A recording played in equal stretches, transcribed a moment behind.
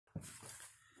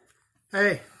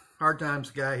Hey, Hard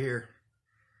Times guy here.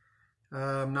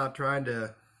 I'm not trying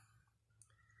to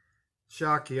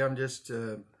shock you. I'm just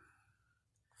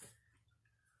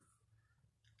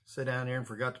sit down here and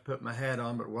forgot to put my hat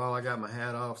on. But while I got my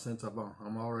hat off, since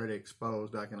I'm already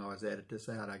exposed, I can always edit this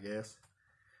out, I guess.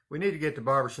 We need to get the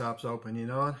barbershops open, you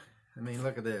know. I mean,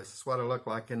 look at this. It's what I look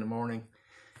like in the morning.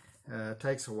 It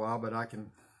takes a while, but I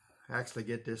can actually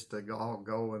get this to all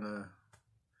go in a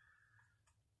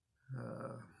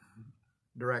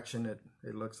direction that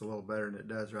it looks a little better than it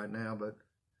does right now. But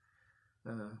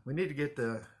we need to get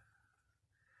the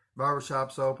barber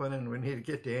shops open, and we need to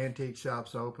get the antique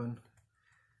shops open,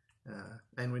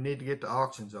 and we need to get the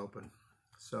auctions open.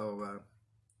 So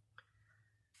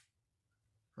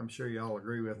I'm sure you all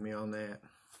agree with me on that.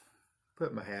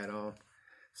 Put my hat on,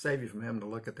 save you from having to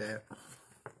look at that.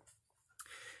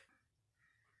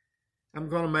 I'm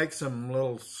going to make some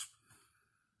little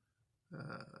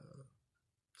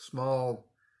small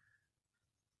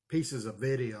pieces of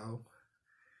video,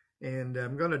 and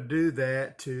I'm going to do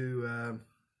that to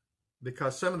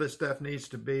because some of this stuff needs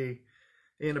to be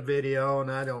in a video,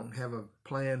 and I don't have a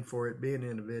plan for it being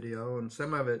in a video, and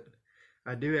some of it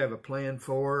I do have a plan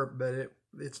for, but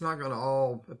it's not going to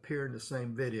all appear in the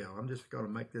same video. I'm just going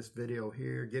to make this video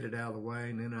here, get it out of the way,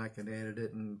 and then I can edit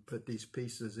it and put these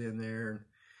pieces in there.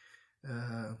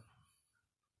 And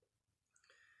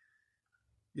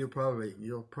you'll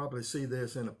probably see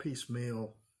this in a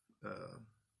piecemeal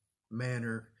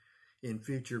manner in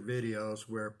future videos,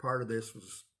 where part of this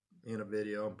was in a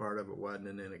video and part of it wasn't,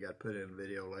 and then it got put in a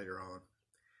video later on.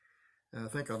 And I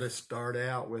think I'll just start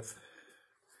out with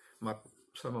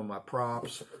some of my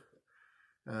props.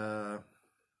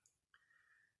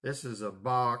 This is a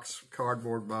box,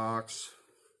 cardboard box,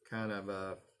 kind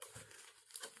of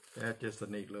that's just a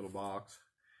neat little box.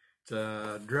 It's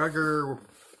a Drugger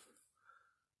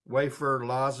wafer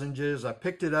lozenges. I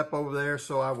picked it up over there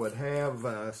so I would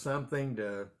have something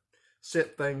to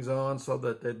sit things on so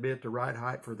that they'd be at the right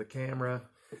height for the camera.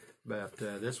 But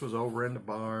this was over in the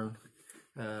barn.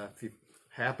 If you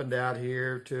happened out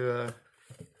here to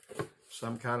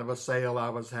some kind of a sale I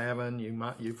was having,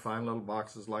 you find little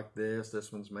boxes like this.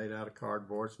 This one's made out of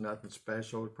cardboard. It's nothing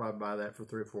special. You'd probably buy that for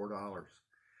 $3 or $4.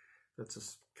 That's the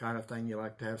kind of thing you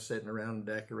like to have sitting around and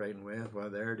decorating with. Well,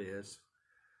 there it is.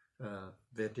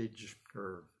 Vintage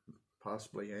or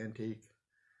possibly antique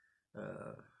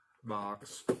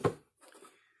box.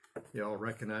 You all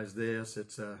recognize this.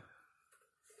 It's a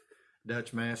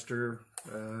Dutch Master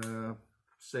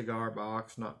cigar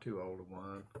box, not too old a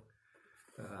one.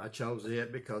 I chose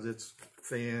it because it's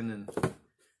thin and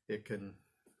it can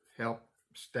help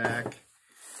stack.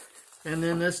 And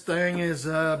then this thing is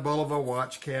a Bulova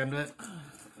watch cabinet.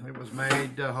 It was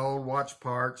made to hold watch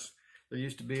parts. There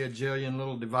used to be a jillion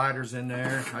little dividers in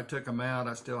there. I took them out.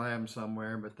 I still have them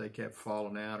somewhere, but they kept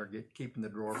falling out or keeping the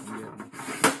drawer from getting.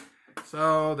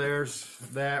 So there's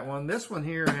that one. This one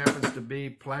here happens to be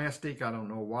plastic. I don't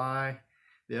know why.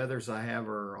 The others I have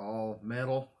are all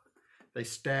metal. They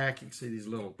stack. You can see these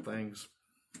little things,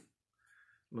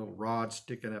 little rods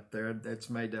sticking up there. That's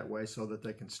made that way so that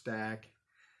they can stack.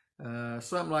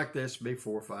 Something like this would be $4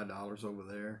 or $5 over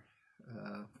there.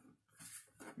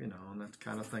 You know, and that's the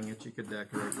kind of thing that you could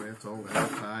decorate with. It's old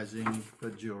advertising. You could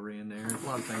put jewelry in there. There's a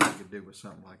lot of things you could do with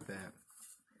something like that.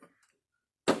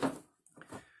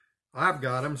 I've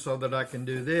got them so that I can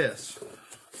do this.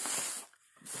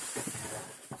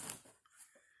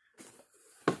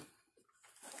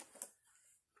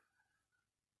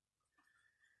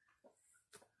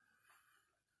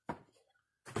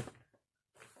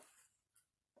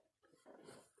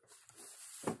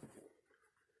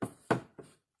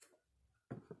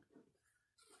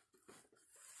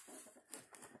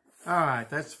 All right,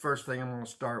 that's the first thing I'm going to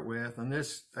start with. And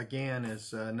this, again,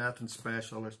 is nothing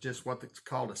special. It's just what it's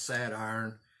called a sad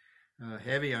iron,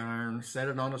 heavy iron. Set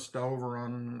it on a stove or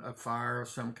on a fire of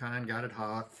some kind, got it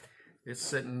hot. It's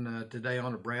sitting today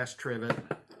on a brass trivet.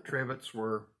 Trivets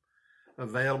were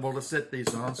available to sit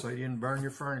these on so you didn't burn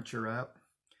your furniture up.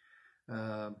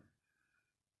 I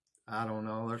don't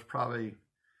know, there's probably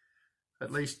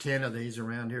at least 10 of these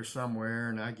around here somewhere,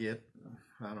 and I get,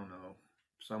 I don't know,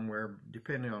 somewhere,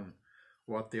 depending on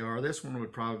what they are. This one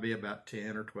would probably be about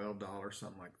 $10 or $12,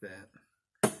 something like that.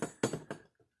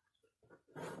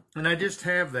 And I just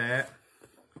have that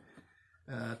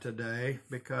today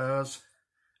because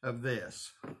of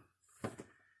this.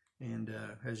 And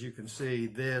as you can see,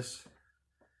 this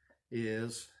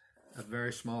is a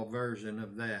very small version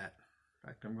of that. In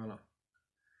fact, I'm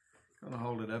gonna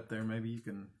hold it up there. Maybe you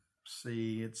can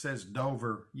see. It says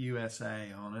Dover,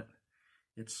 USA on it.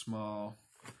 It's small.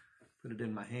 Put it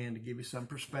in my hand to give you some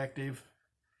perspective.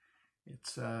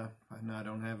 It's, and I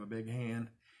don't have a big hand.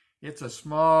 It's a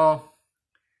small,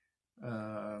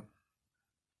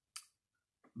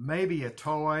 maybe a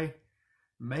toy.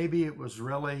 Maybe it was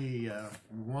really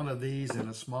one of these in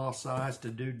a small size to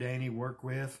do dainty work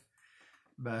with.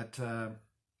 But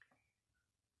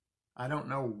I don't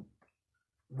know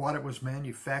what it was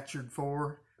manufactured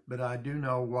for, but I do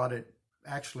know what it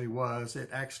actually was. It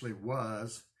actually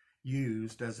was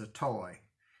used as a toy.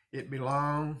 It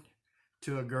belonged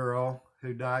to a girl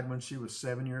who died when she was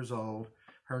 7 years old.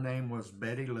 Her name was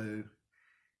Betty Lou.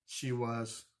 She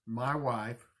was my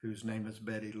wife, whose name is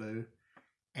Betty Lou,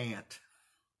 aunt.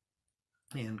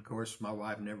 And of course, my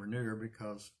wife never knew her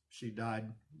because she died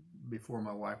before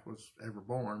my wife was ever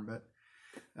born. But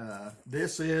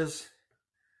this is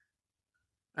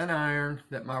an iron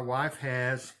that my wife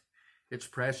has. It's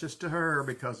precious to her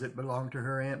because it belonged to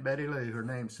her Aunt Betty Lou, her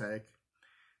namesake.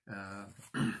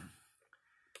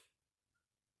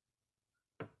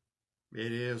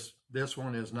 This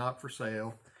one is not for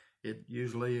sale. It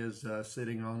usually is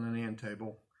sitting on an end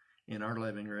table in our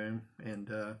living room, and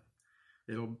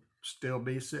it'll still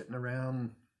be sitting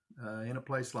around in a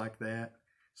place like that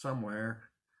somewhere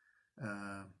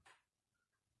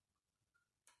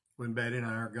when Betty and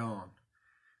I are gone.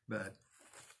 But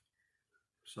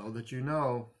so that you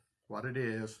know what it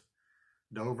is,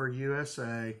 Dover,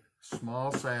 USA,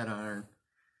 small sat iron,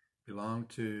 belonged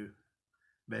to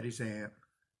Betty's aunt,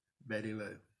 Betty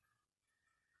Lou.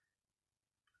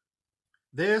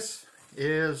 This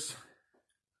is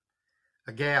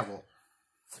a gavel.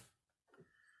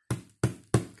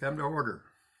 Come to order.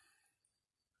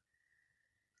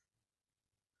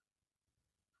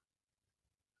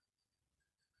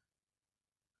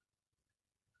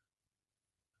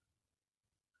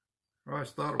 I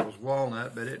always thought it was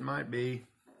walnut, but it might be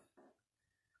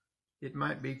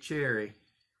cherry.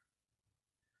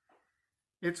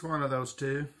 It's one of those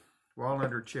two,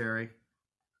 walnut or cherry.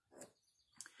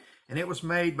 And it was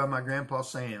made by my Grandpa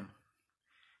Sam.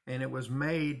 And it was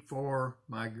made for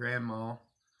my grandma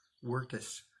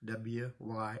Wirtis, W-Y-R-T-I-S,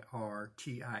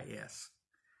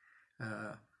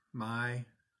 my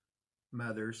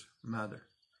mother's mother.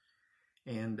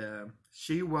 And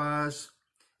she was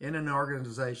in an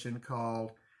organization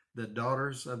called the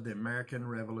Daughters of the American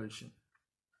Revolution.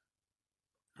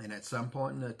 And at some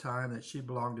point in the time that she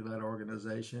belonged to that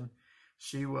organization,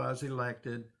 she was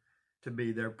elected to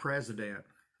be their president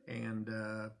and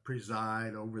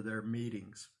preside over their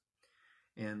meetings.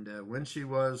 And when she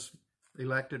was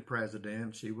elected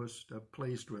president, she was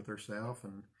pleased with herself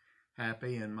and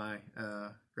happy. And my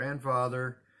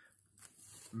grandfather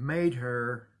made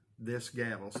her this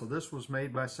gavel. So this was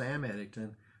made by Sam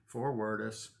Eddington for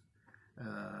Wirtis,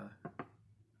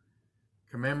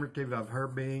 commemorative of her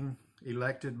being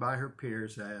elected by her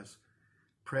peers as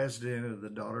president of the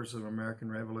Daughters of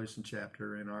American Revolution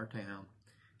chapter in our town.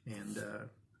 And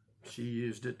she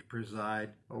used it to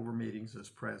preside over meetings as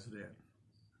president.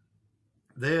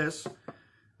 This,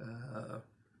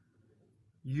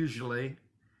 usually, in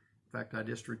fact, I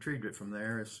just retrieved it from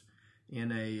there, is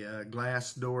in a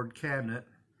glass-doored cabinet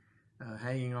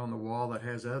hanging on the wall that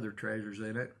has other treasures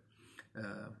in it.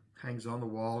 Hangs on the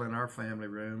wall in our family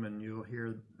room, and you'll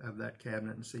hear of that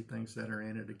cabinet and see things that are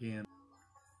in it again.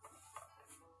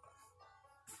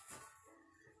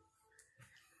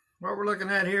 What we're looking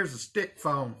at here is a stick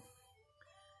phone.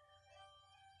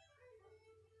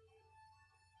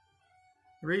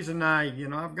 The reason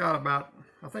I've got about,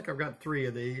 I think I've got 3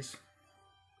 of these.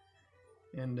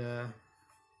 And it's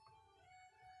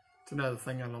another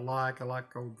thing I like. I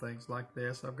like old things like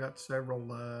this. I've got several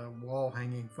wall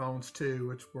hanging phones too,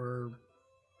 which were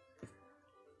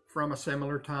from a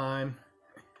similar time.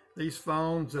 These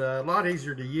phones are a lot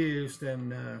easier to use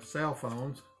than cell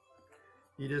phones.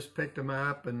 You just picked them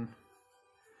up and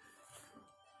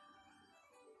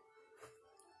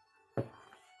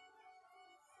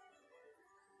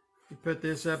you put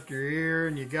this up to your ear,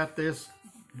 and you got this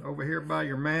over here by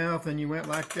your mouth, and you went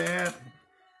like that.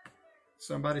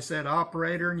 Somebody said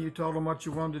operator, and you told them what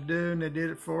you wanted to do, and they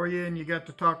did it for you, and you got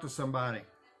to talk to somebody.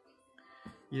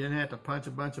 You didn't have to punch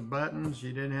a bunch of buttons.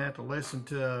 You didn't have to listen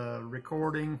to a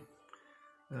recording.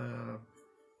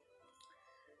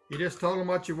 You just told them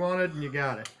what you wanted, and you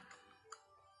got it.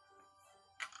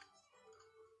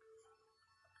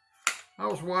 I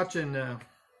was watching, the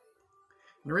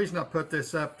reason I put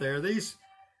this up there, these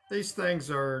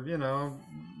things are,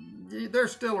 they're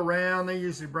still around. They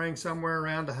usually bring somewhere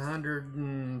around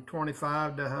 $125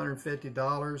 to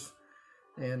 $150.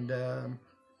 And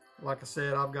like I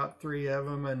said, I've got 3 of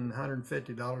them, and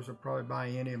 $150 will probably buy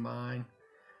any of mine.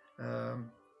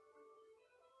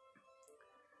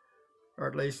 or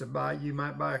at least you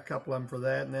might buy a couple of them for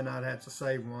that, and then I'd have to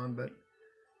save one. But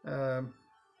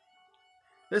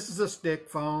this is a stick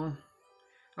phone.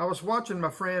 I was watching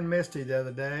my friend Misty the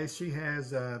other day. She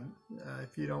has,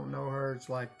 if you don't know her, it's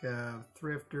like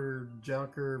Thrifter,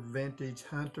 Junker, Vintage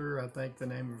Hunter, I think the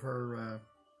name of her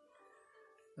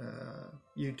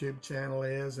YouTube channel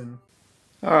is. And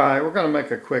all right, we're going to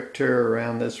make a quick tour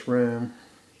around this room.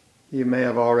 You may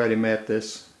have already met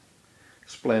this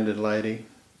splendid lady.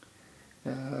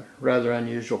 Rather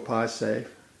unusual pie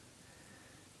safe.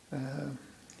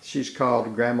 She's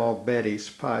called Grandma Betty's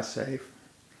Pie Safe.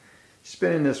 She's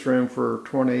been in this room for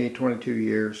 22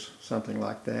 years, something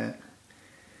like that.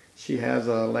 She has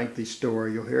a lengthy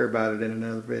story. You'll hear about it in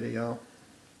another video.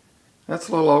 That's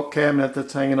a little oak cabinet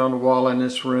that's hanging on the wall in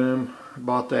this room. I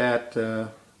bought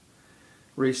that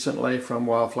recently from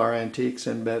Wildflower Antiques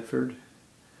in Bedford.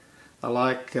 I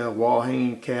like wall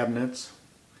hanging cabinets.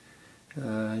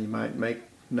 You might make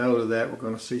note of that. We're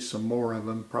going to see some more of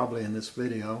them probably in this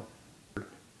video. Of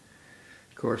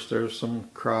course, there's some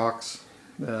Crocs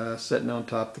sitting on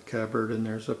top of the cupboard, and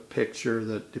there's a picture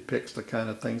that depicts the kind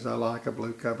of things I like, a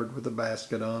blue cupboard with a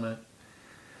basket on it.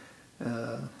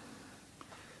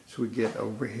 So we get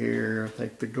over here, I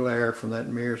think the glare from that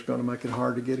mirror is going to make it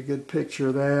hard to get a good picture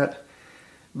of that.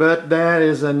 But that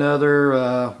is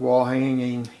another wall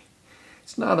hanging.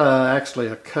 It's not actually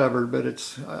a cupboard, but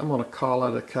I'm going to call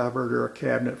it a cupboard or a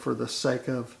cabinet for the sake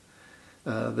of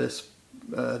this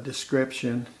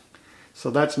description. So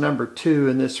that's number 2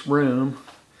 in this room.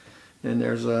 And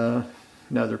there's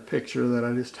another picture that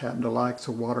I just happen to like. It's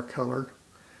a watercolor.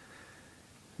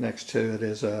 Next to it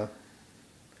is a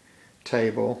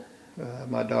table.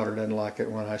 My daughter doesn't like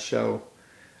it when I show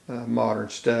modern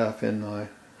stuff in my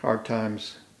Hard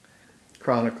Times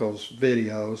Chronicles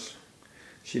videos.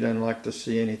 She doesn't like to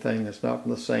see anything that's not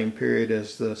from the same period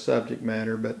as the subject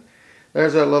matter, but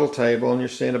there's that little table, and you're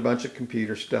seeing a bunch of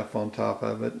computer stuff on top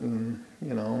of it, and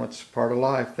you know, it's part of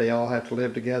life. They all have to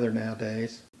live together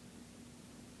nowadays.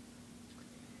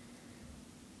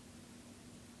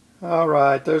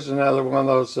 Alright, there's another one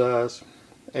of those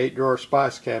 8-drawer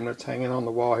spice cabinets hanging on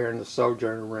the wall here in the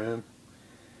Sojourner room.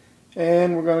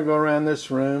 And we're going to go around this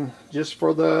room just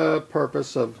for the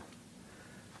purpose of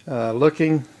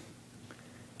looking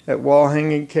at wall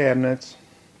hanging cabinets.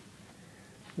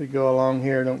 We go along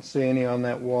here, don't see any on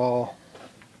that wall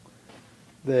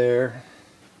there.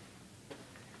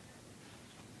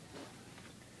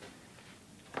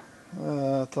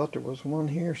 I thought there was one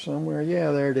here somewhere.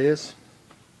 Yeah, there it is.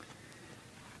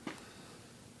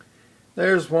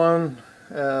 There's one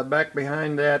back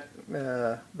behind that,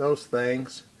 those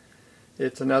things.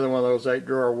 It's another one of those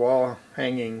 8-drawer wall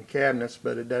hanging cabinets,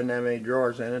 but it doesn't have any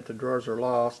drawers in it. The drawers are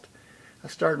lost. I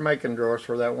started making drawers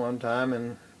for that one time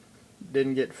and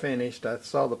didn't get finished. I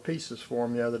saw the pieces for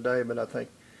them the other day, but I think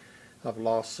I've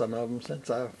lost some of them since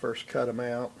I first cut them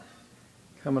out.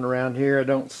 Coming around here, I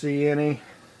don't see any.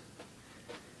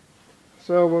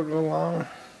 So we'll go along.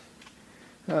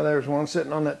 There's one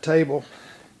sitting on that table.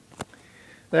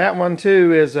 That one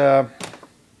too is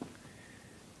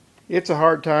it's a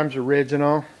Hard Times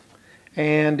original,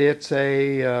 and it's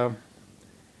a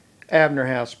Abner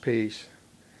House piece.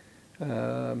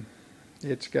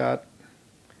 It's got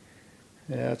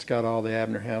all the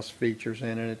Abner House features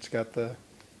in it. It's got the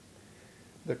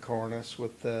cornice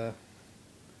with the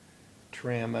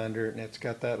trim under it, and it's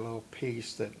got that little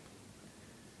piece that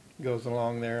goes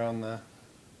along there on the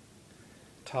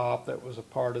top that was a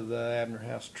part of the Abner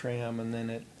House trim, and then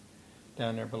it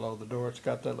down there below the door, it's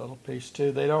got that little piece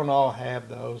too. They don't all have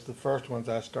those. The first ones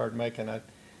I started making, I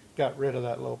got rid of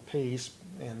that little piece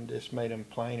and just made them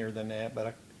plainer than that,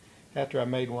 but after I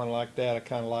made one like that, I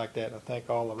kind of like that, and I think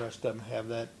all the rest of them have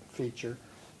that feature.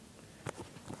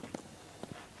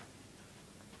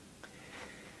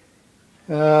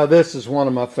 This is one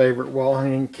of my favorite wall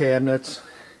hanging cabinets,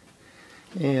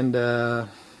 and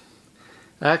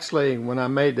actually when I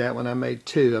made that one, I made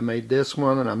 2. I made this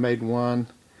one, and I made one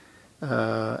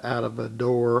out of a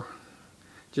door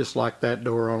just like that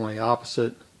door, only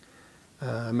opposite.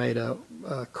 I made a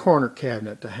corner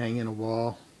cabinet to hang in a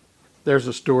wall. There's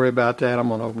a story about that. I'm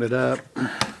going to open it up.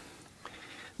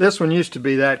 This one used to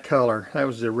be that color. That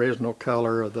was the original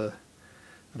color of the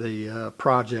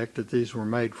project that these were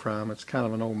made from. It's kind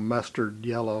of an old mustard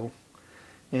yellow,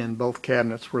 and both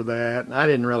cabinets were that. I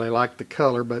didn't really like the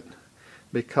color, but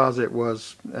because it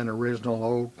was an original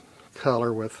old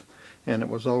color and it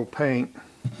was old paint,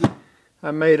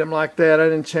 I made them like that. I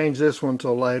didn't change this one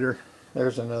till later.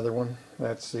 There's another one.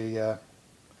 That's the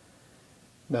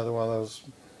another one of those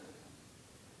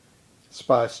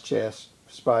spice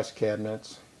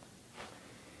cabinets.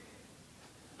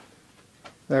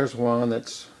 There's one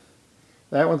that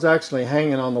one's actually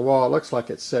hanging on the wall. It looks like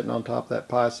it's sitting on top of that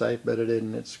pie safe, but it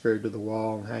isn't. It's screwed to the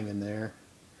wall and hanging there.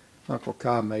 Uncle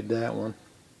Cobb made that one.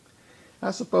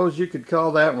 I suppose you could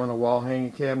call that one a wall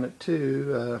hanging cabinet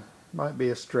too. Might be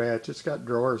a stretch. It's got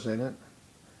drawers in it.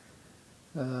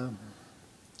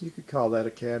 You could call that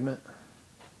a cabinet.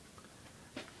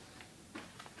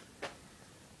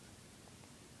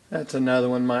 That's another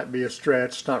one, might be a stretch.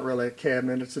 It's not really a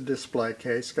cabinet, it's a display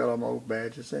case. It's got all my old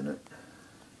badges in it.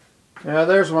 Now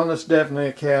there's one that's definitely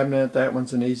a cabinet. That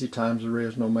one's an Easy Times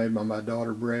original made by my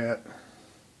daughter Brett.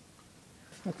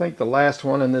 I think the last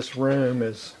one in this room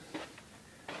is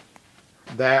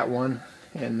that one,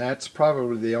 and that's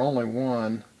probably the only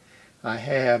one I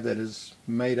have that is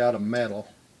made out of metal.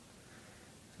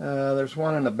 There's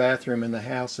one in the bathroom in the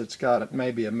house that's got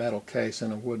maybe a metal case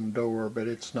and a wooden door, but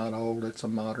it's not old. It's a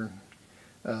modern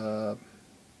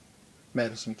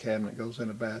medicine cabinet goes in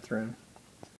the bathroom.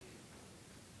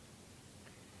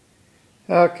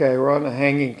 Okay, we're on the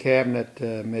hanging cabinet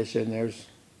mission. There's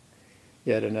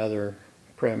yet another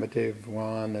primitive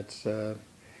one that's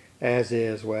as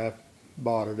is. Well, I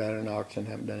bought it at an auction,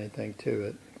 haven't done anything to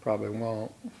it. Probably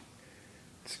won't.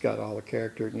 It's got all the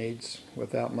character it needs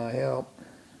without my help.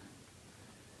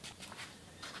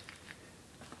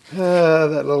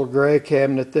 That little gray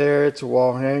cabinet there, it's a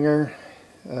wall hanger.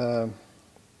 I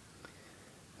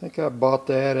think I bought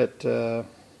that at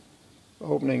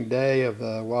opening day of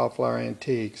Wildflower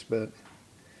Antiques, but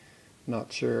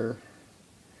not sure.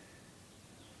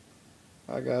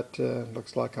 I got,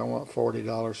 looks like I want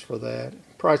 $40 for that.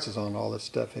 Prices on all this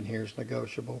stuff in here is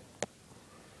negotiable.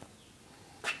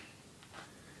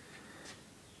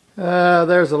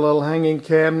 There's a little hanging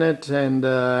cabinet, and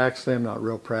actually I'm not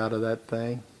real proud of that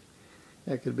thing.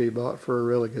 That could be bought for a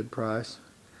really good price.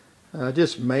 I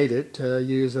just made it to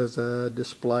use as a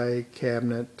display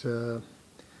cabinet.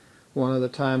 One of the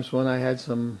times when I had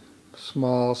some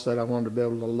smalls that I wanted to be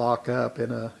able to lock up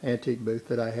in an antique booth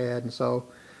that I had, and so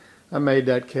I made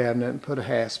that cabinet and put a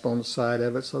hasp on the side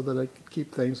of it so that I could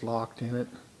keep things locked in it.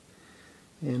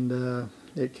 And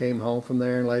it came home from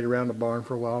there and laid around the barn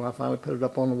for a while, and I finally put it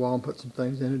up on the wall and put some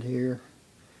things in it here.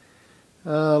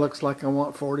 Looks like I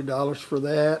want $40 for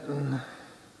that, and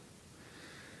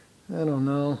I don't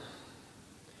know.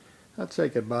 I'd say I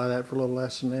could buy that for a little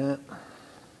less than that.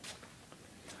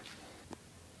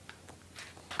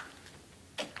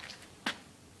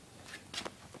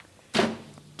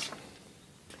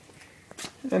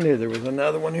 I knew there was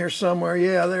another one here somewhere.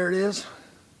 Yeah, there it is.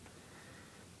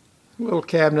 Little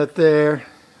cabinet there,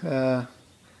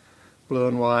 blue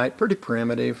and white, pretty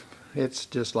primitive. It's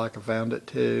just like I found it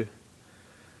too.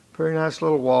 Pretty nice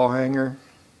little wall hanger.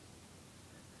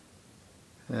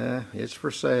 It's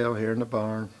for sale here in the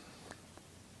barn.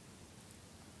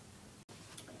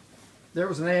 There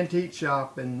was an antique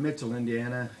shop in Mitchell,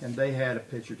 Indiana, and they had a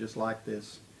picture just like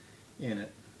this in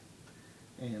it.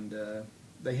 And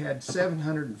they had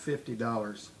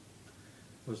 $750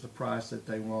 was the price that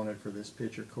they wanted for this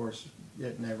picture. Of course,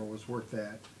 it never was worth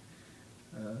that.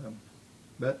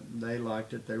 But they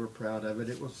liked it. They were proud of it.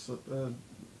 It was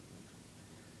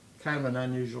kind of an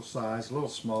unusual size, a little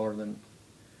smaller than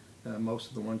most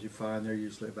of the ones you find. They're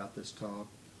usually about this tall.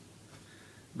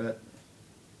 But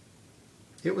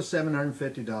it was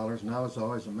 $750, and I was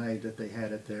always amazed that they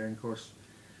had it there. And of course,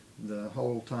 the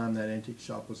whole time that antique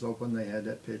shop was open, they had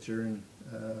that picture, and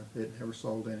it never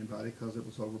sold to anybody because it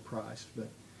was overpriced. But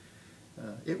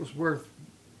it was worth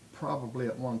probably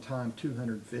at one time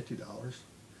 $250.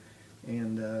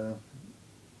 And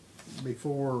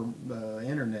before the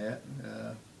internet,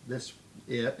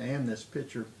 it and this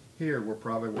picture here were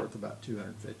probably worth about $250.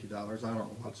 I don't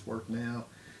know what it's worth now.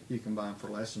 You can buy them for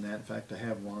less than that. In fact, I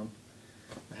have one.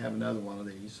 I have another one of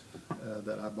these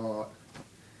that I bought.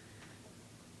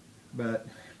 But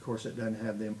of course it doesn't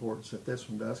have the importance that this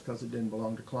one does because it didn't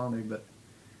belong to Cloney. But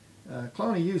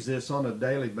Cloney used this on a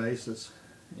daily basis,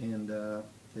 and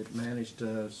it managed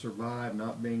to survive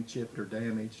not being chipped or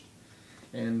damaged.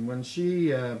 And when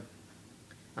she, I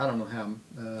don't know how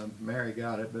Mary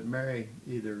got it, but Mary,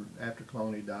 either after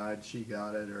Cloney died, she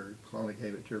got it, or Cloney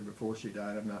gave it to her before she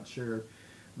died, I'm not sure.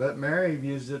 But Mary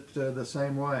used it the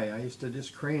same way. I used to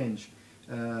just cringe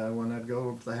when I'd go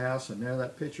over to the house, and there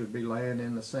that picture would be laying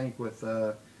in the sink with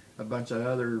a bunch of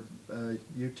other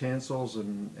utensils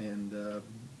and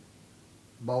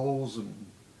bowls and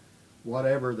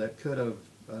whatever that could have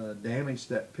damaged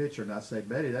that picture. And I'd say,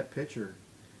 Betty, that picture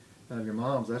of your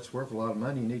mom's, that's worth a lot of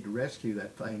money. You need to rescue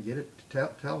that thing. Get it.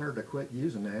 Tell her to quit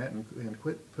using that and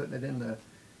quit putting it in the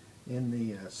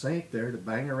sink there to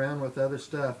bang around with other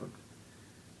stuff.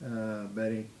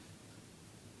 Betty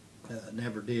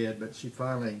never did, but she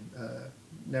finally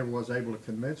never was able to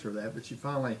convince her of that, but she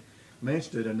finally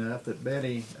mentioned it enough that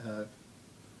Betty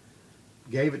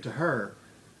gave it to her.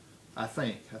 I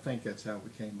think that's how we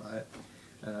came by it.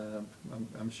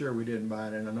 I'm sure we didn't buy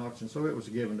it in an auction, so it was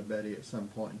given to Betty at some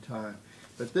point in time.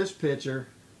 But this picture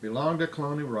belonged to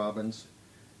Cloney Robbins,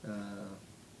 and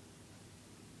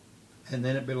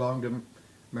then it belonged to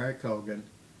Mary Cogan,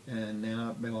 and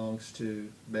now it belongs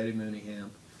to Betty Mooneyham,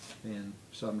 and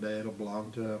someday it'll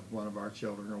belong to one of our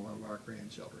children or one of our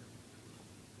grandchildren.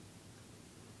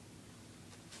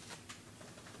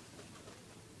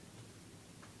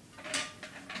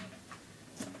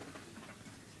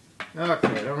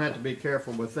 Okay, don't have to be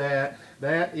careful with that.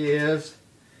 That is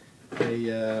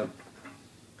a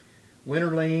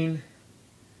Winterline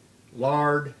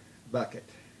lard bucket.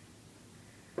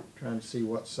 Trying to see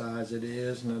what size it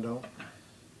is, and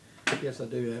I guess I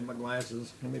do have my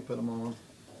glasses. Let me put them on.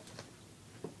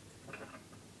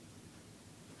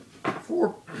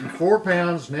 4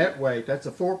 pounds net weight. That's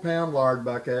a 4-pound lard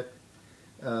bucket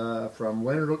from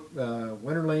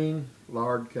Winterline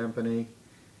Lard Company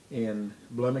in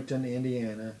Bloomington,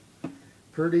 Indiana.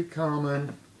 Pretty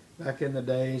common back in the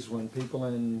days when people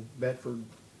in Bedford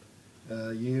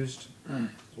used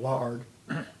lard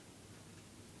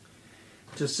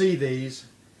to see these,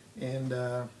 and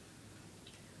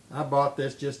I bought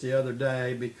this just the other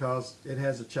day because it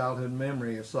has a childhood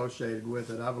memory associated with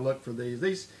it. I've looked for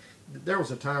these. There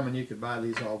was a time when you could buy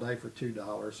these all day for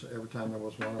 $2. Every time there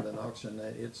was one at an auction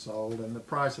that it sold, and the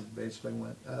price eventually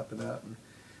went up and up. And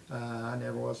I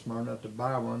never was smart enough to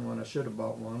buy one when I should have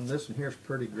bought one. This one here's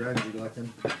pretty grungy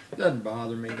looking. It doesn't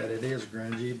bother me that it is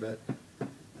grungy, but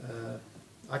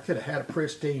I could have had a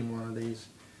pristine one of these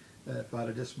if I'd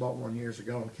have just bought one years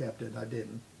ago and kept it. I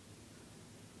didn't.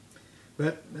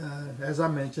 But as I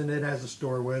mentioned, it has a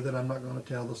story with it. I'm not going to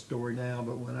tell the story now,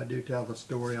 but when I do tell the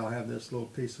story, I'll have this little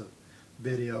piece of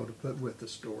video to put with the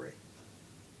story.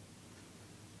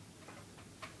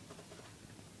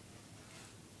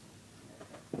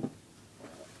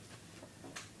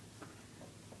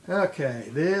 Okay,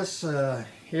 this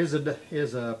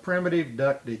is a primitive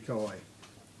duck decoy.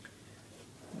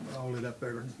 I'll hold it up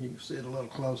there and you can see it a little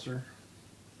closer.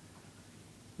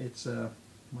 It's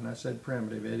when I said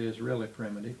primitive, it is really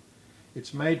primitive.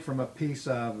 It's made from a piece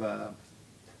of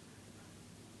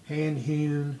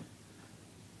hand-hewn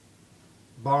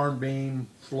barn beam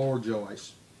floor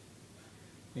joist,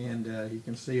 and you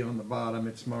can see on the bottom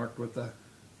it's marked with a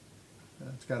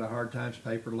it's got a Hard Times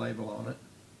paper label on it.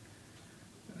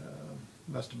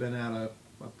 Must have been out of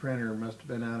a printer, must have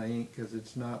been out of ink because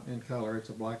it's not in color. It's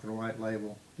a black and white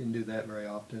label. You can do that very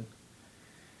often.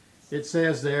 It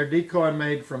says there, decoy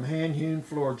made from hand-hewn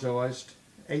floor joist,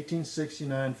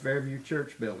 1869 Fairview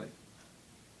Church building.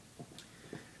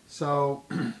 So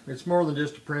it's more than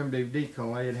just a primitive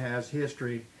decoy. It has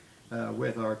history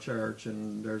with our church,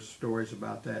 and there's stories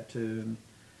about that too.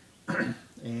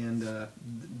 And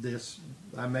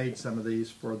I made some of these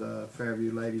for the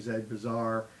Fairview Ladies' Aid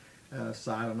Bazaar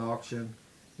silent auction,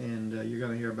 and you're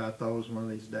going to hear about those one of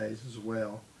these days as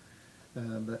well.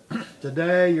 But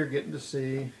today you're getting to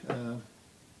see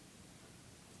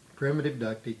primitive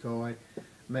duck decoy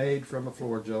made from a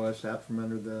floor joist out from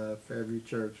under the Fairview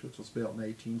Church, which was built in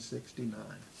 1869.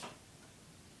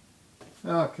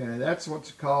 Okay, that's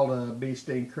what's called a bee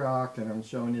sting crock, and I'm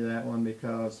showing you that one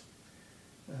because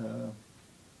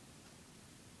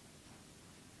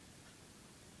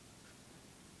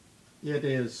it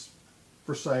is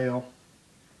for sale.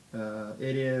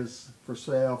 It is for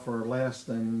sale for less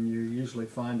than you usually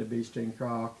find a bee sting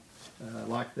crock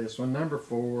like this one. Number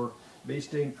 4, bee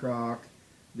sting crock,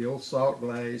 the old salt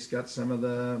glaze, got some of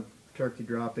the turkey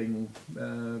dropping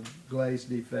glaze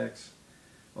defects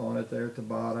on it there at the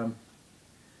bottom.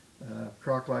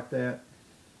 Crock like that,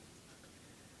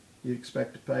 you'd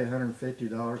expect to pay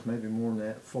 $150, maybe more than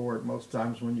that for it most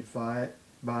times when you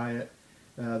buy it.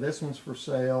 This one's for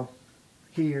sale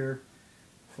here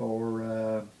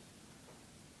for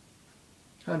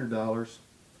 $100.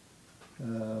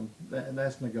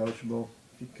 That's negotiable.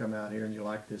 If you come out here and you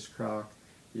like this crock,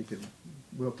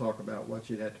 we'll talk about what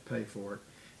you'd have to pay for it.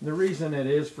 And the reason it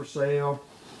is for sale,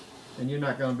 and you're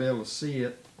not going to be able to see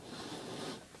it,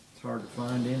 it's hard to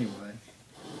find anyway.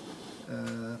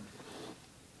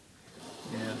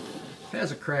 Yeah, it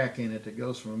has a crack in it that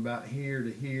goes from about here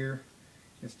to here.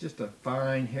 It's just a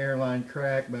fine hairline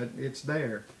crack, but it's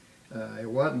there. It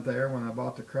wasn't there when I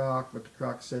bought the crock, but the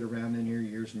crock sit around in here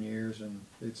years and years, and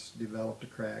it's developed a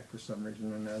crack for some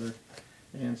reason or another.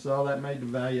 And so that made the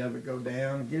value of it go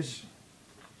down.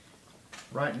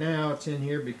 Right now it's in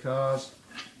here because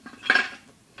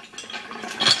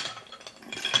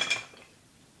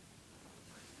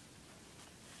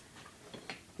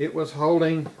it was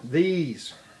holding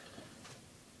these.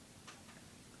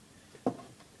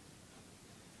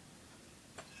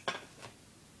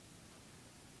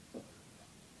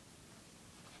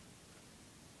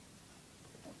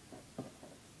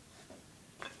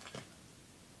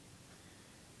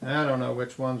 I don't know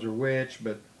which ones are which,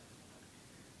 but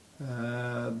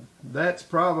that's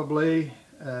probably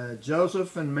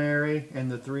Joseph and Mary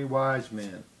and the three wise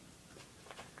men.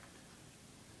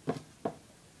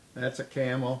 That's a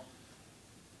camel.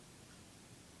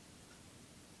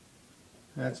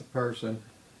 That's a person.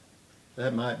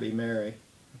 That might be Mary.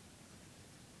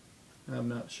 I'm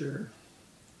not sure.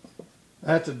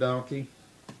 That's a donkey.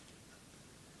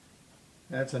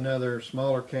 That's another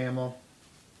smaller camel.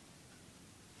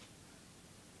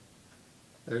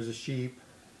 There's a sheep.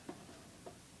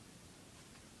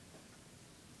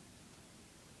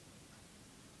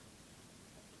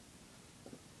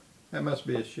 That must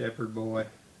be a shepherd boy.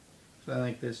 So I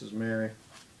think this is Mary.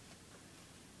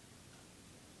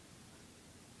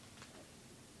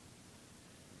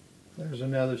 There's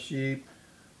another sheep.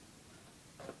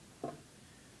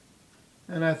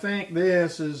 And I think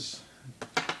this is,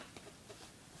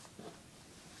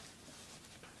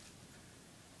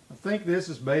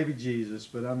 baby Jesus,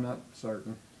 but I'm not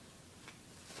certain.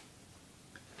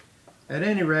 At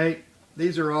any rate,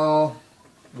 these are all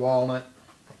walnut.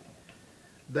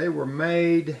 They were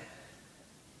made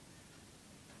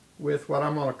with what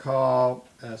I'm going to call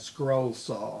a scroll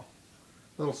saw.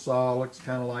 Little saw, looks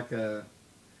kind of like a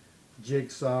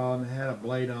jigsaw, and it had a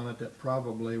blade on it that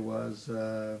probably was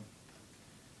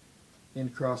in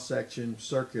cross section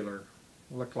circular.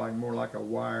 It looked like more like a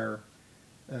wire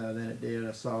than it did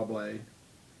a saw blade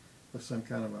with some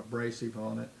kind of abrasive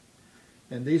on it.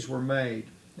 And these were made,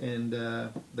 and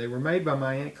they were made by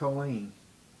my Aunt Colleen,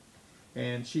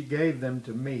 and she gave them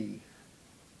to me.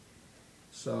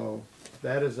 So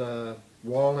that is a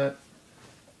walnut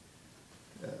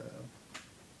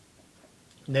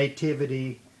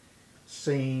nativity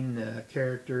scene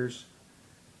characters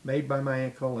made by my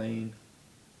Aunt Colleen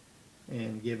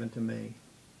and given to me.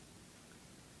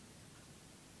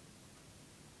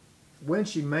 When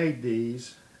she made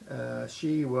these,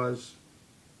 she was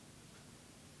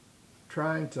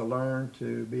trying to learn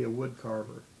to be a wood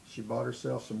carver. She bought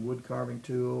herself some wood carving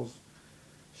tools.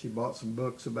 She bought some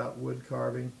books about wood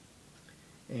carving,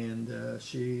 and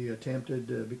she attempted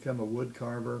to become a wood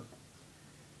carver.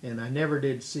 And I never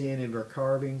did see any of her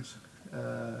carvings,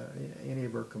 any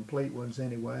of her complete ones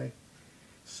anyway.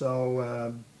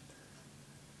 So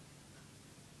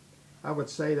I would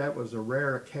say that was a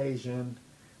rare occasion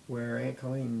where Aunt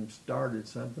Colleen started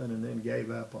something and then gave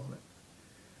up on it.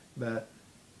 But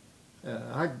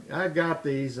I got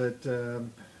these at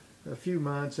a few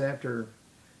months after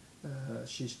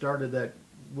she started that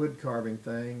wood carving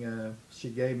thing. She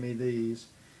gave me these,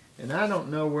 and I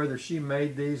don't know whether she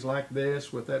made these like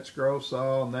this with that scroll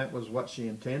saw and that was what she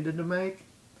intended to make,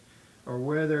 or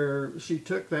whether she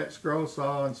took that scroll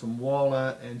saw and some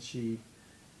walnut and she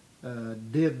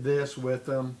did this with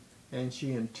them, and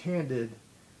she intended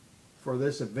for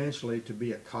this eventually to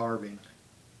be a carving.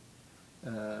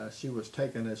 She was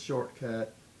taking a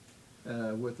shortcut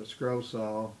with a scroll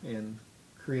saw and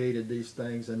created these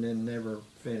things and then never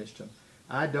finished them.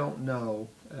 I don't know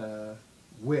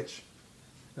which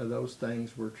of those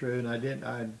things were true, and I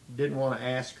didn't want to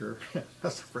ask her. I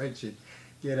was afraid she'd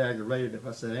get aggravated if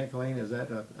I said, Aunt Colleen, is that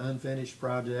an unfinished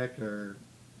project or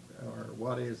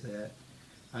what is that?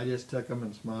 I just took them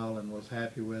and smiled and was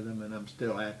happy with them, and I'm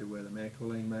still happy with them. Aunt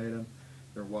Colleen made them.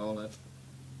 They're walnut.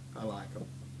 I like them.